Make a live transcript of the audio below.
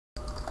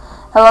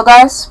Hello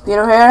guys,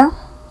 Peter here.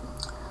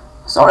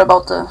 Sorry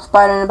about the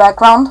spider in the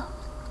background.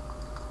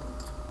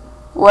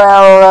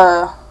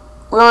 Well,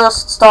 we'll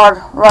just start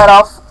right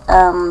off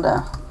and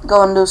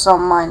go and do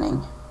some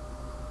mining.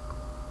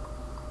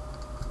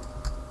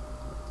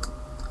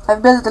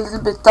 I've built it a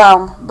little bit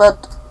down,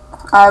 but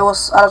I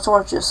was out of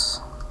torches.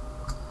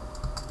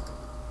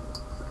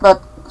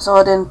 So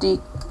I didn't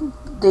dig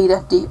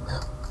that deep,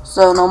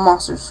 so no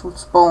monsters would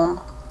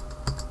spawn.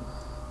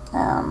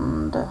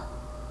 And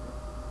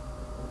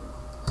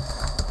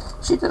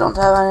shit, I don't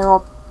have any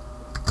more.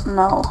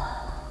 No.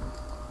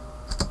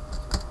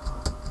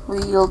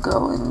 We'll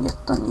go and get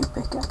a new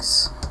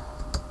pickaxe.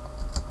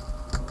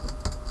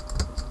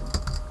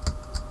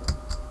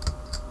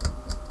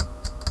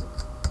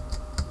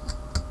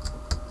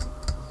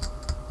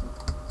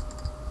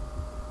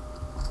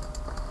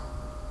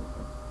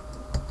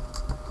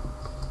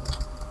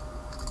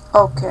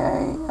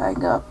 Okay,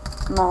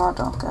 no, I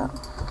don't got.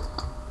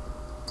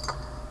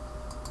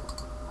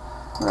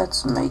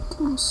 Let's make.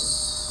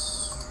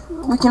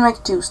 We can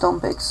make 2 stone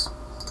picks.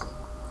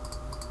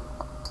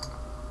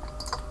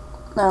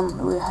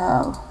 Then we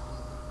have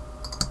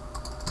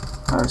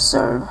a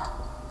reserve.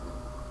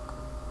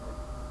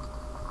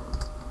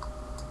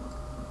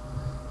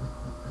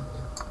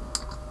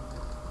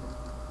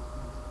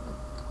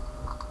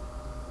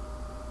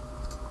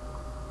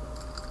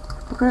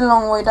 A pretty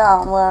long way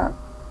down.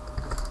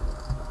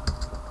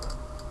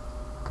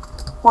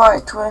 Why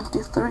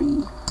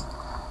 23?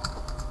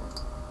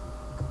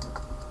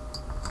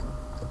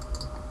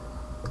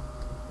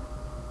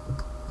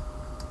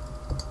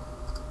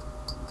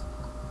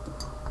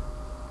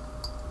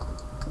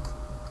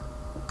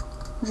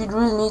 We should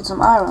really need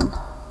some iron.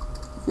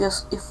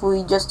 If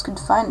we just could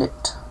find it.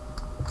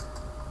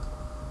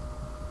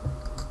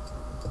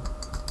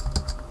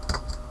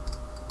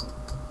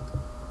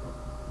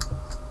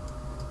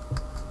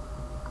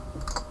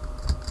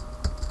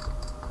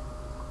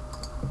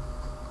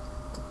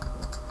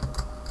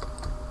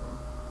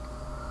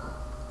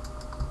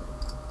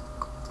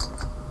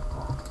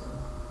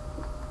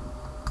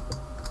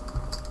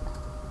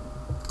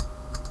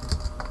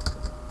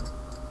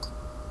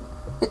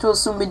 It will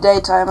soon be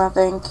daytime, I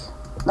think.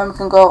 Then we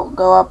can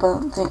go up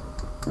and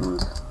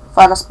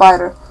find a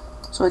spider,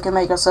 so we can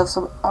make ourselves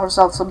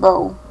a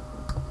bow.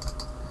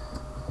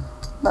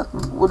 That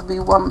would be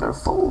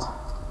wonderful.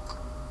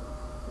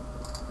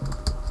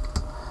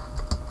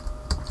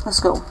 Let's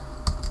go.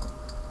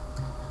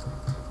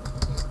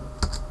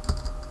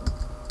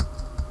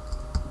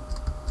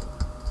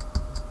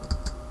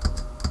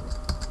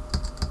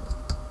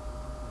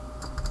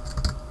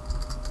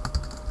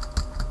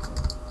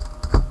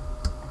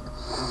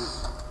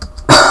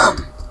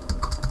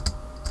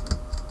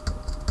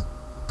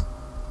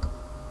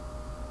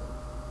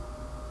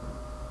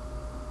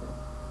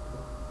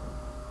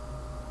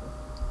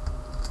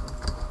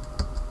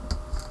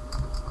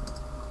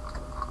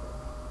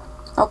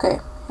 Okay,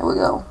 here we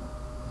go.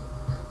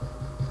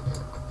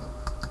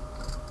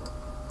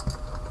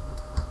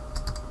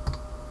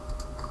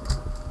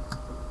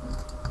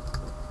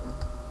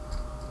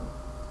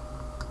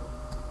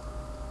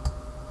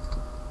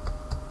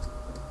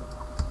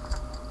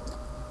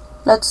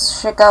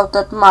 Let's check out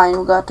that mine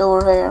we got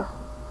over here.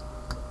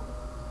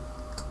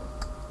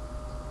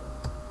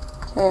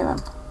 Okay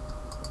then.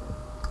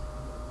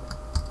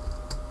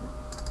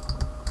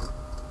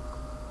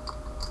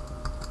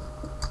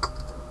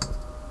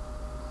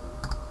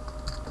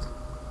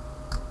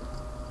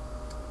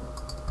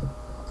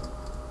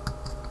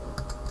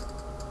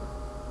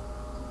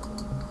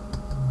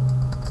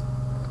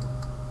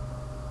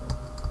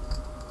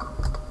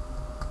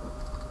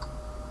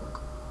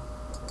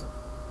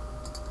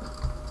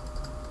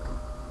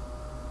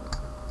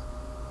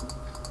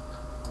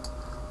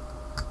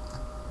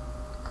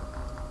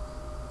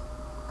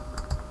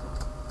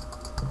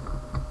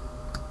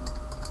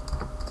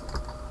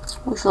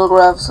 We shall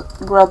grab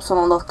some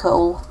of that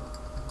coal.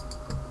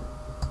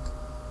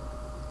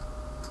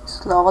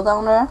 Is lava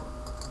down there?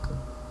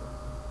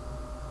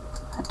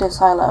 At this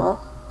high level?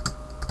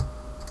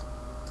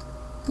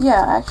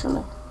 Yeah,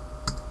 actually.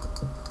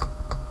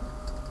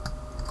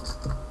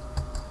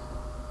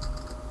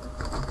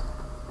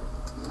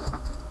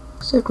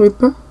 Is it a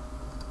creeper?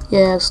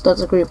 Yes,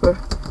 that's a creeper.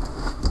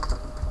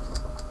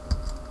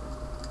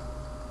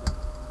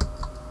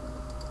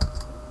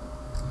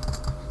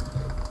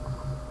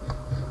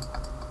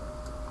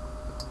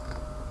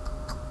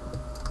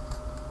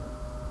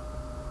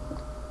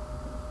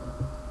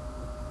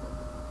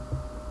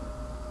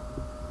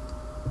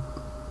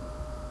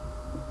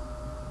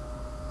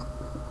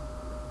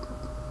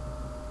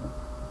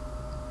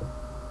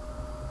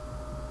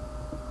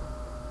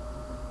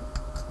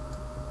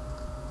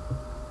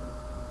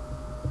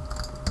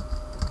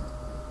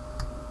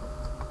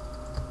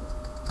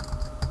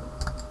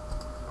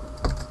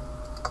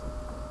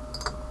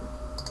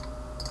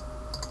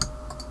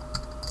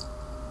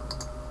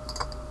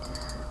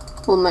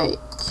 We'll make,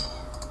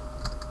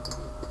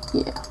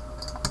 yeah,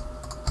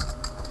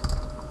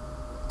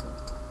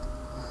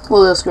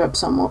 we'll just grab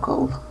some more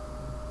coal.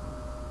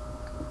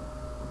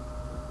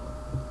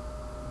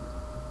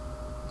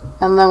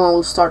 And then we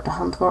will start to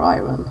hunt for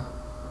iron.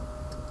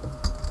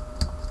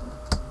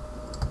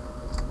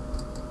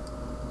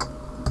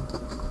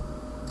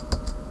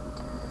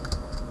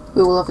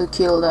 We will have to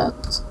kill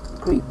that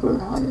creeper,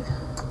 I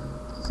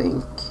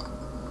think.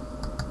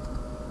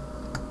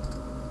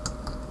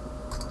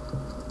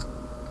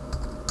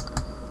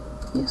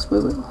 Yes, we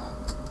will.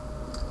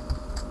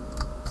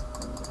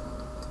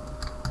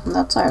 And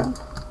that's iron.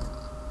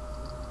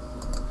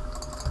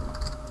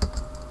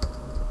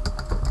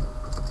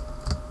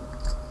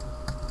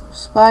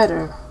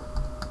 Spider,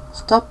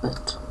 stop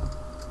it.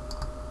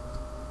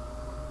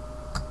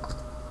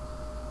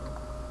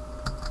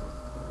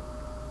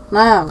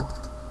 Now.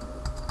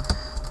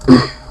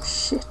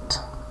 Shit.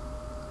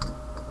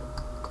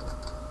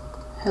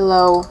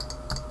 Hello.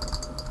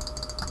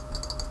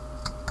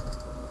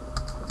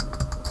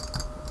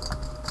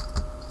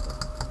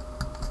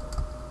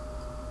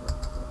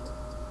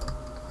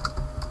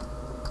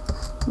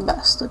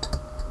 Bastard.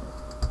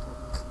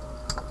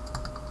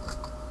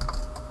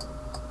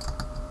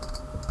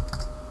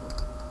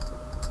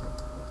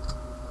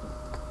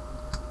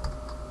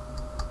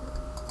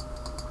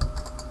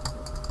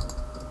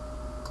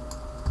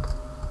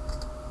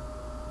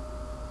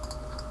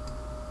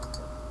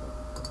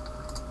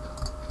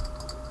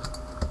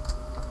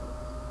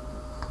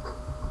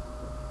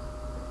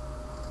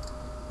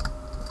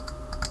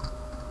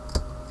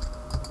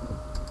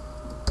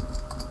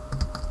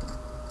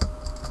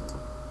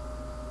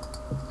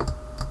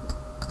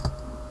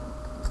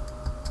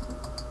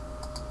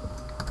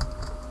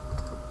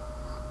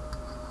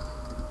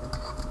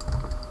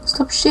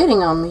 Stop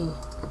shitting on me.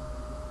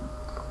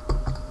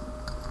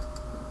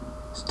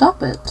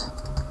 Stop it.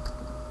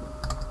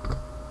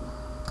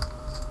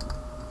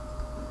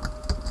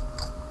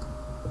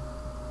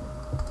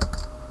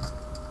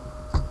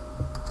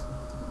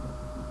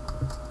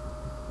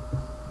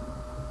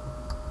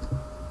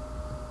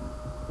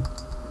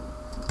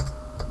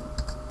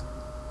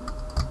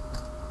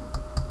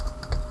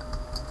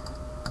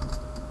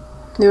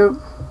 There's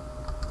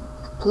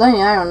plenty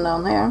of iron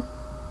down there.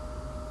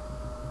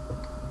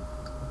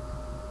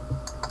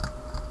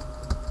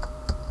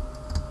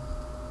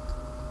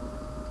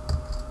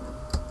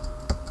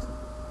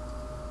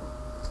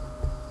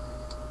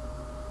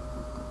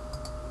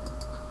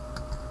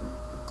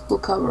 We'll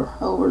cover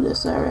over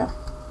this area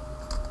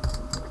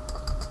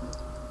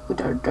with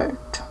our dirt.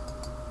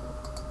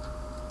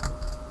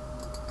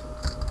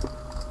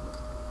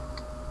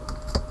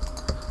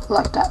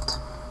 Like that.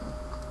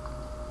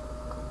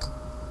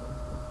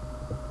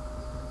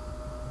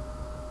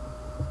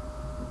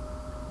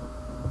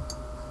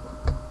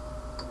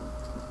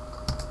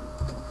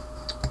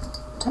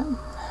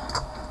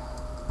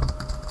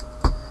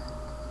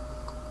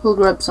 We'll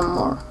grab some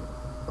more.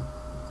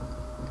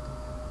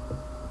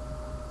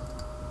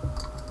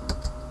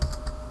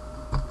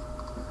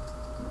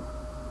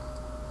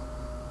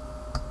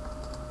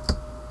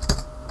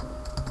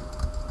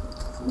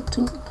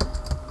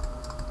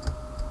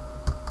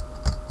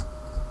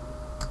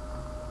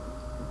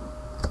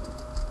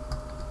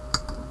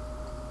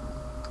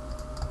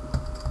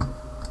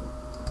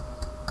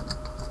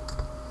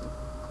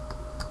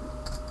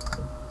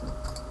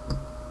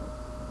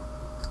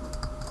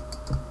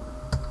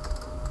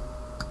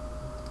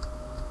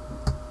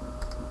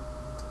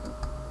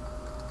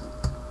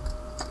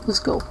 Let's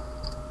go.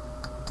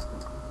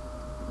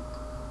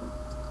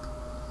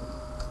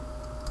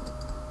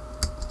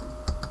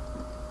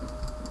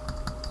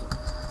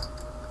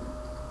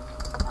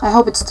 I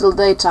hope it's still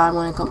daytime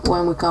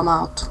when we come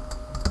out,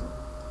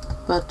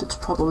 but it's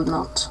probably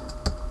not.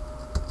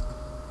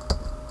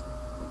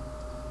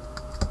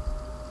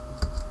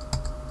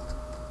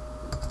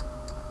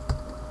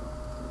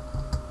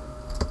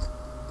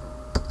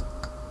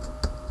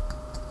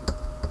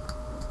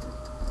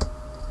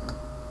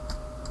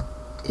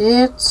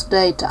 It's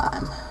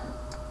daytime.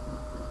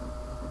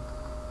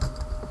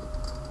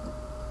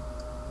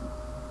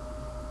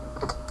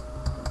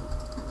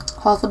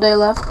 Half a day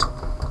left.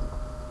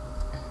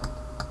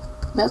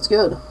 That's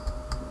good.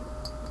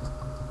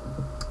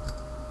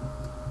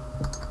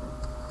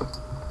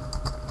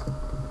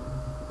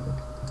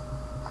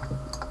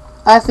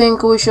 I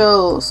think we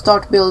shall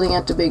start building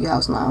at the big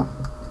house now.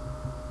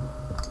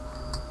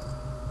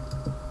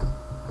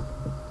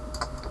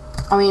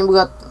 I mean, we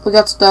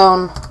got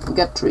stone, we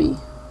got tree.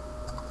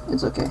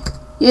 It's okay.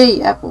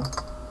 Yay, apple.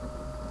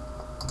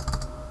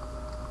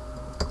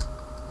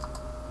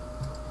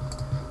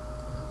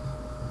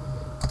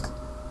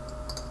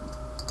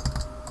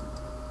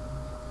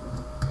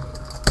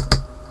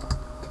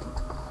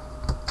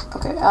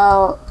 Okay,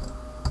 I'll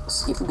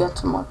see if we got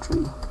some more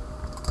tree.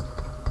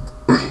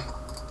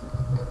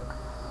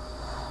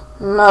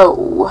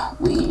 No,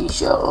 we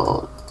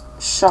shall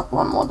chop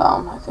one more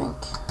down, I think.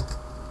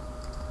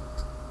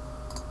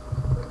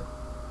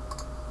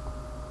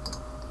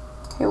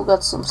 Here we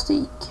got some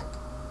steak.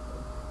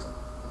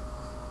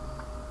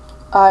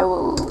 I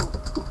will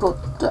put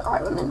the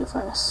iron in the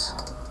furnace.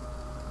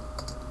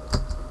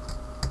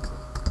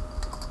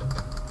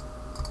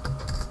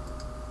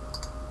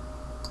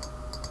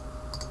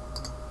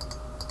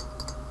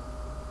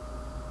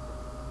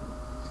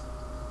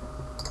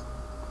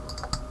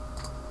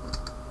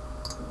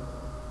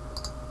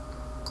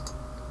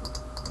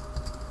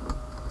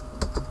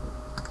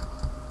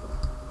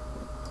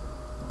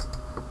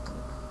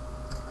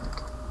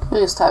 We'll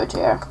just have it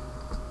here.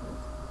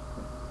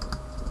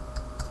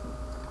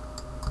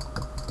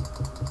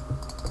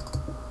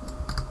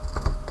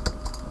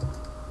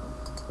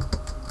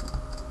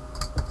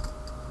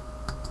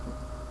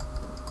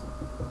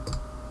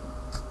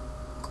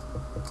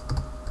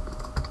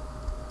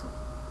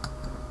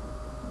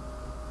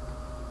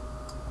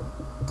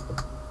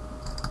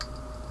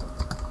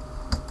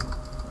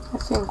 I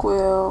think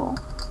we'll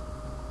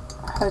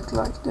head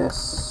like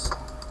this,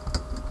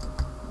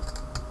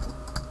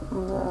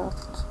 that,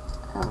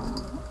 and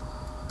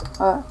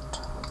that.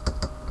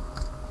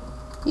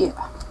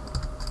 Yeah.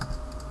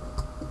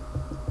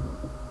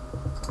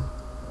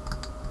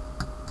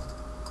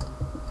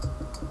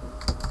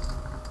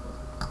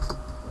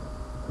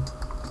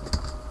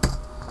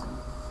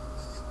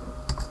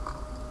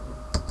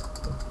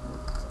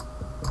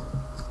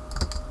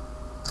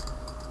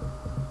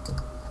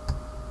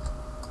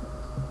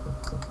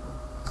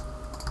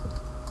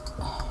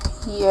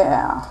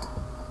 Yeah.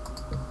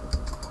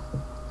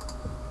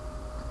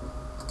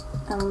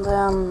 And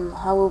then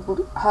how will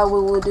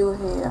we do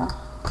here?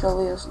 Shall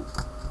we just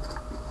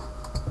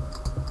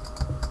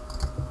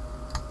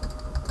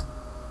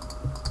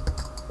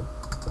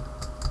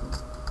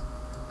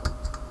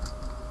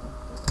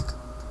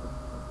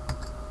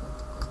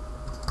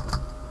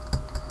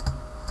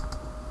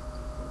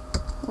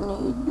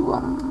need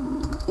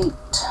 1, 8.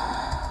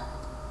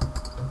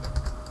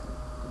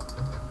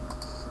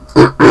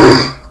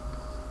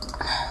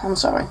 I'm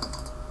sorry.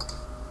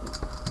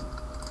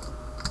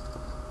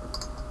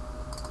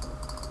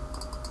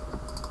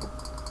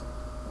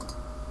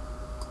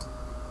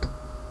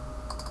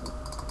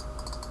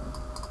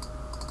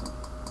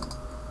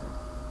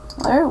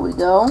 There we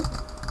go.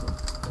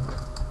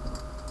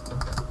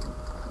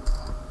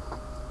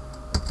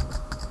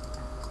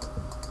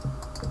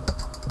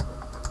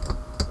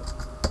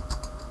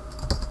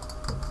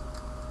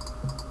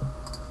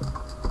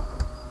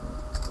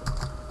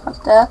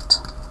 Like that.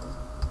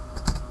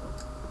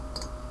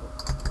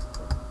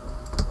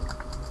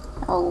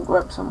 I'll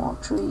grab some more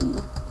tree.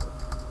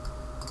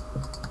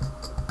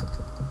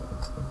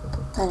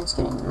 And it's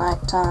getting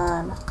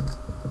nighttime.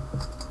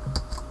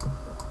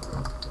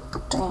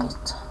 Dang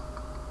it.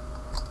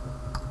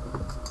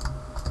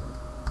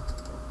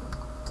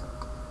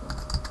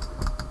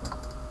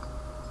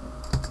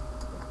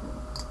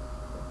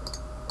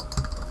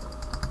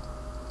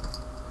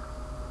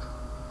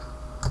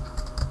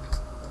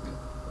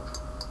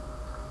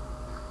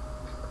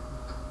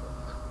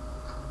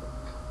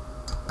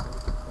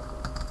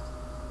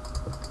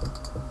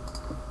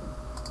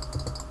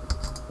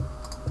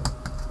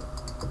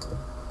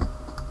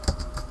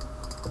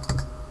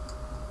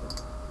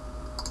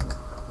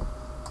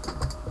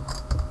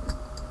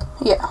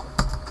 Yeah.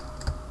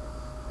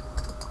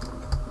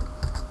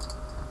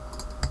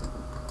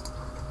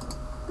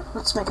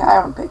 Let's make an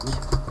iron pick.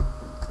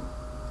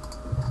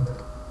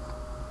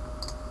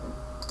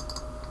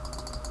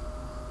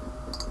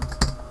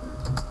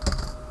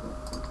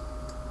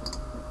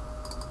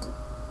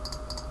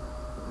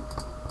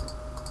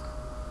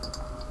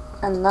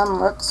 And then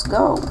let's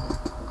go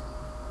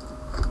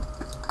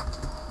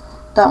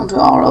down to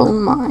our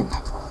own mine,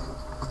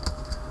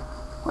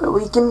 where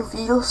we can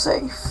feel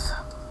safe.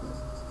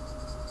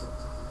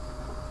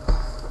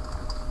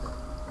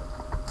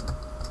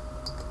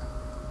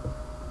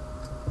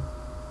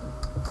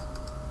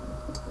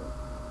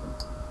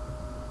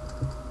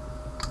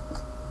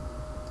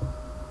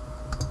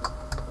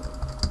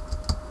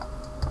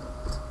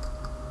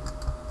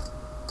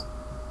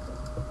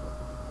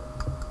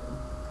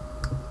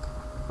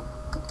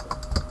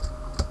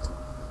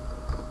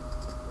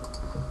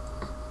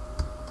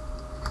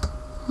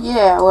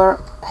 Yeah, we're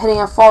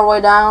heading a far way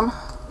down.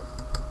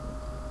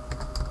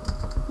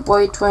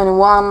 Way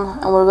 21,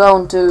 and we're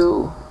going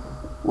to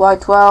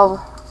Y12.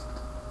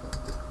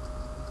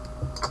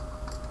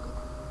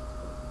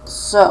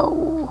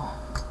 So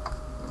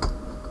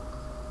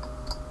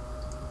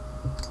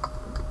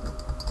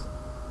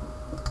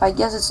I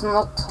guess it's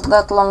not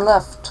that long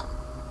left,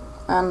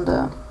 and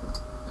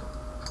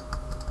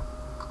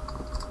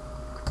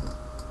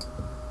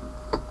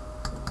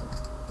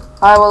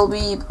I will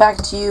be back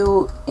to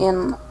you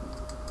in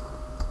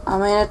a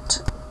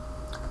minute.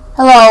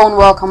 Hello and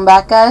welcome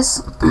back,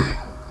 guys.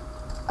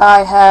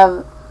 I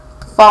have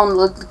found a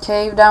little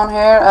cave down here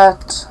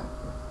at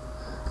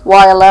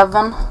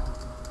Y11,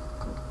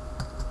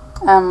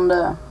 and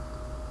I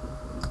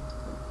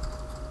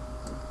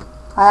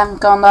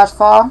haven't gone that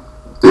far,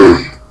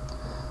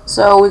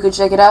 so we could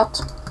check it out.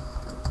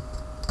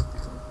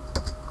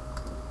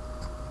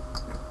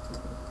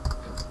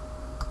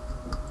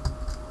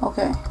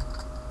 Okay.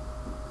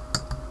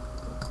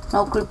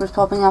 No creepers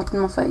popping up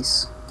in my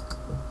face.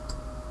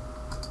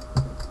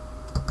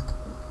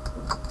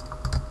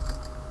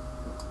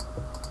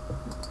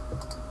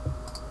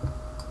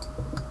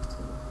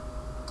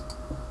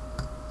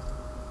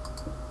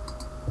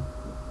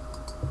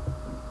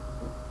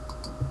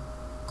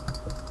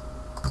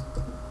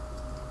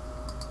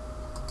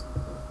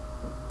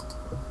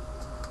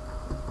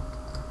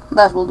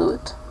 That will do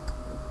it.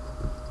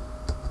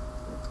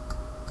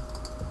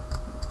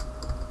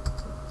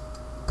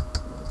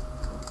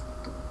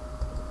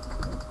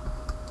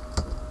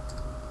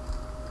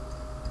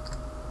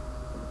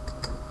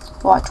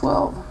 Why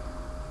 12?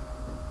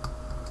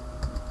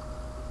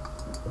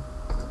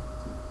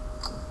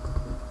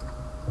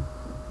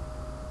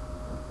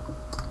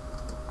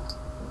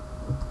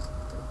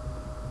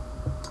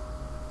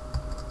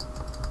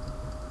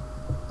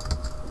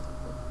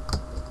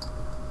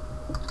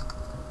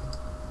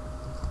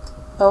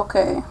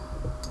 Okay.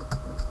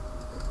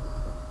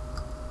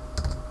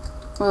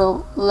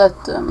 We'll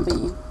let them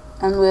be,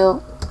 and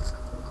we'll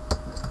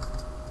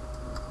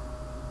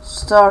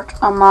start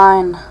a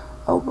mine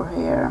over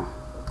here.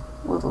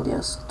 We will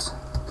just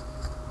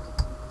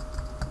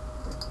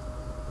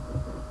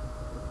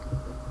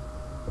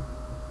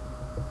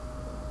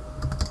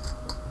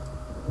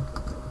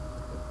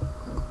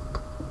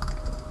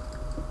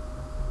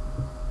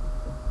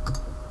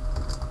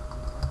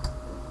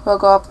we'll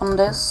go up on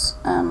this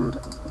and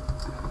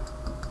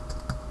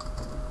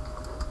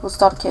we'll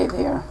start a cave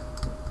here.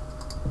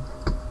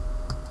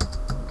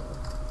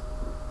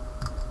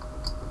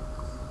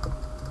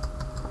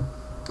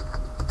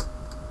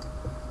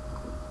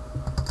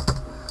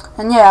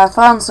 And yeah, I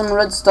found some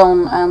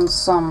redstone and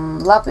some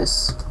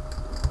lapis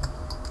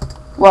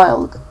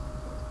while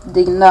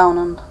digging down,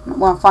 and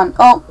when I find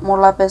more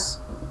lapis.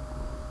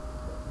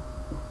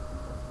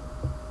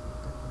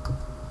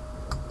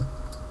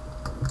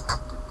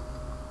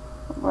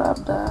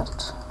 Grab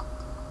that.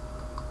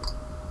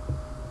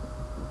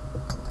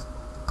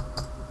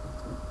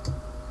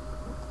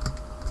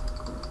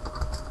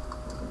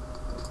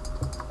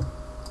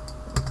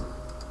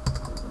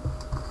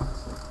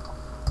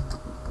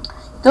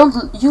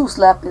 Don't use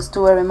lapis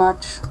too very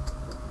much.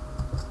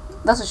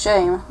 That's a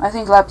shame. I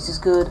think lapis is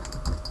good.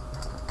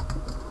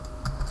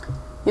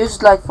 Use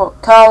it like for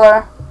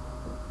color,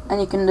 and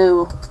you can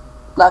do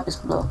lapis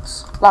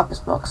blocks.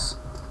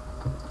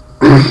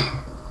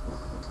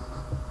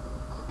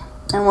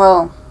 And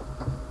well,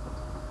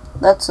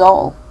 that's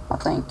all, I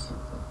think.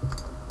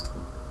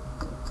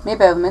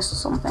 Maybe I've missed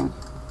something.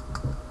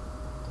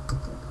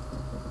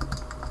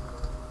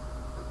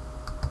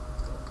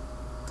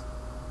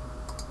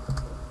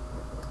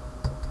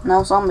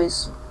 No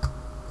zombies.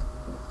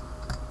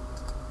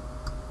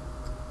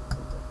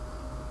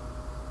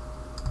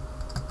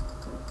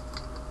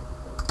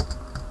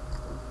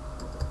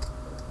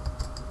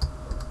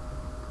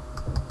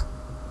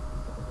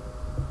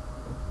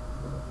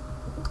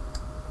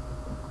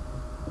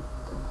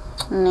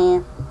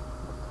 Nah.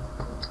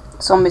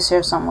 Zombies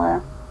here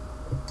somewhere.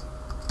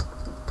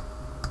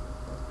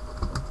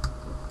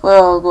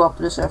 We'll go up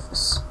to the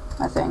surface,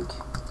 I think.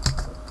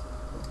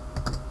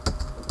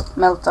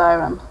 Melt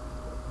iron.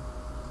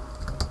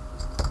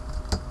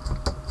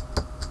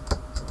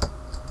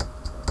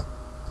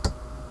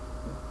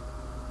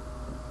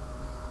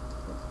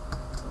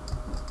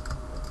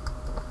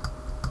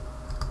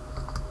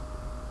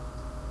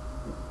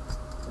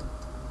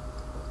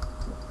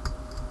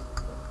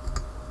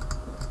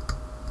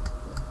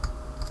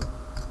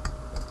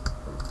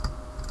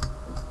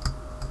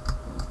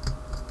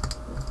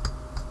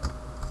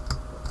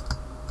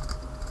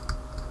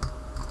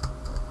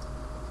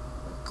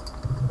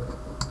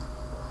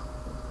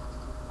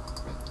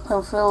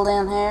 We'll fill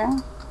in here.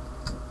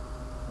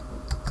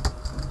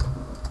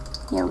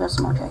 Yeah, we got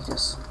some more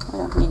cactus. We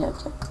don't need it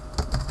yet.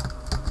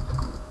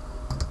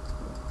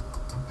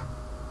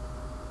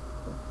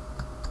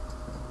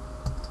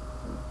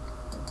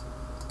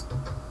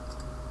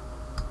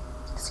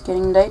 It's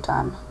getting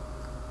daytime.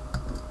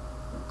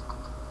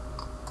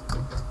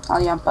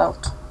 I'll jump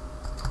out.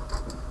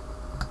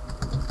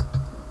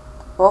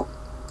 Oh.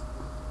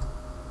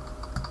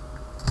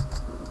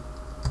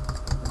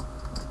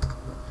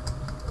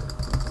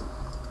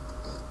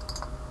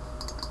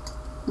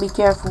 Be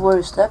careful where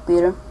you step,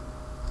 Peter.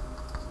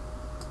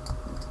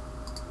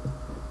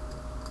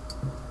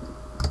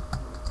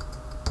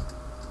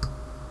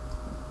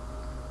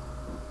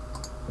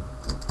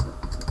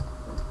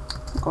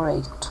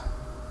 Great.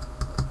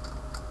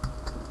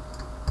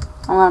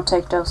 I'm gonna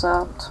take those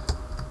out.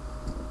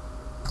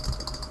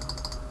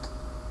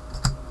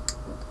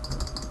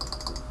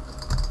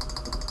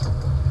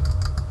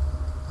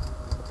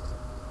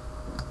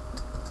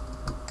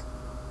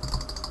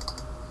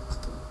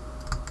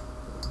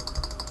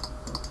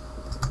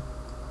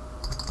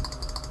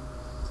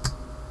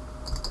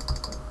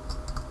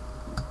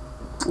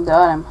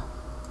 Got him.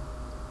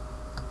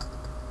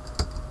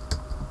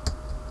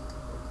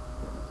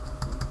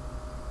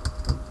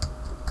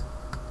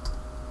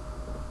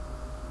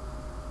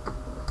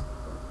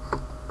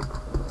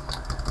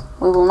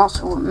 We will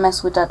not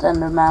mess with that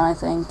Enderman, I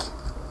think.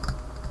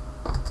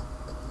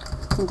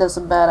 I think that's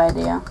a bad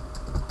idea.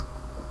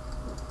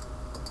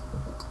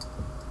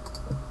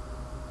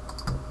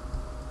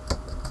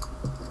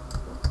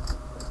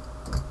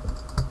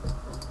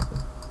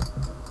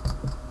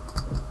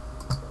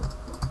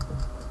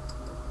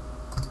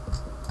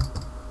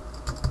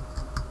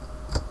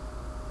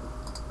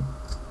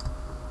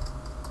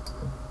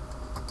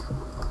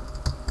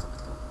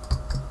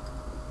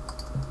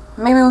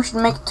 Maybe we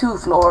should make 2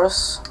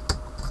 floors.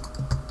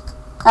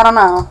 I don't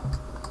know.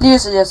 Leave your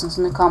suggestions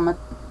in the comment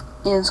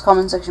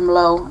section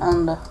below,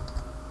 and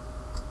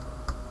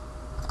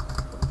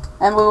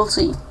and we will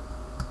see.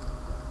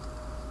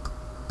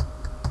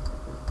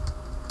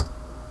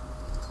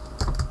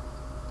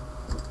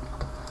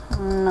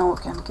 No,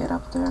 I can't get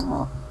up there.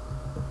 Well,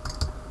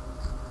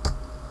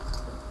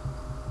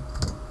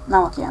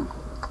 now I can.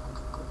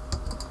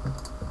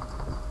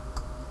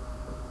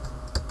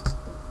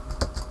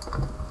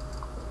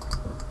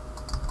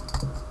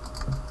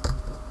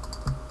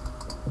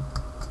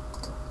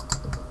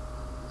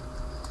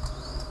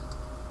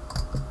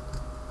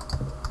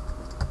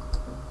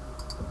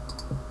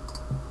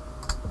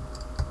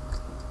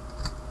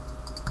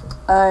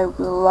 I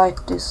will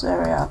light this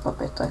area up a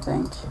bit, I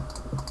think.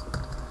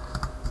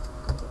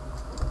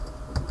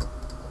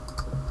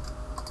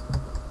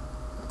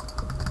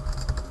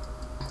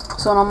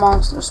 So no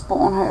monsters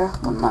spawn here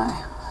when I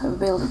have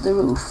built the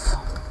roof.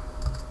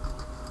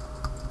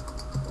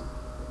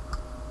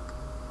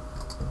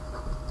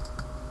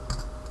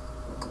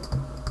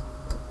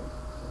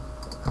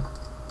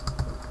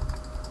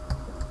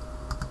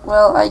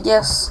 Well, I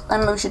guess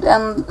we should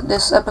end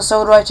this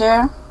episode right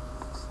here.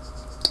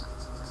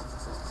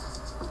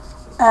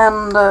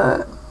 And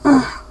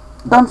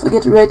don't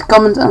forget to rate,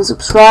 comment and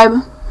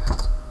subscribe.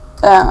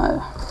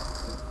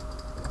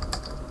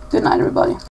 Good night, everybody.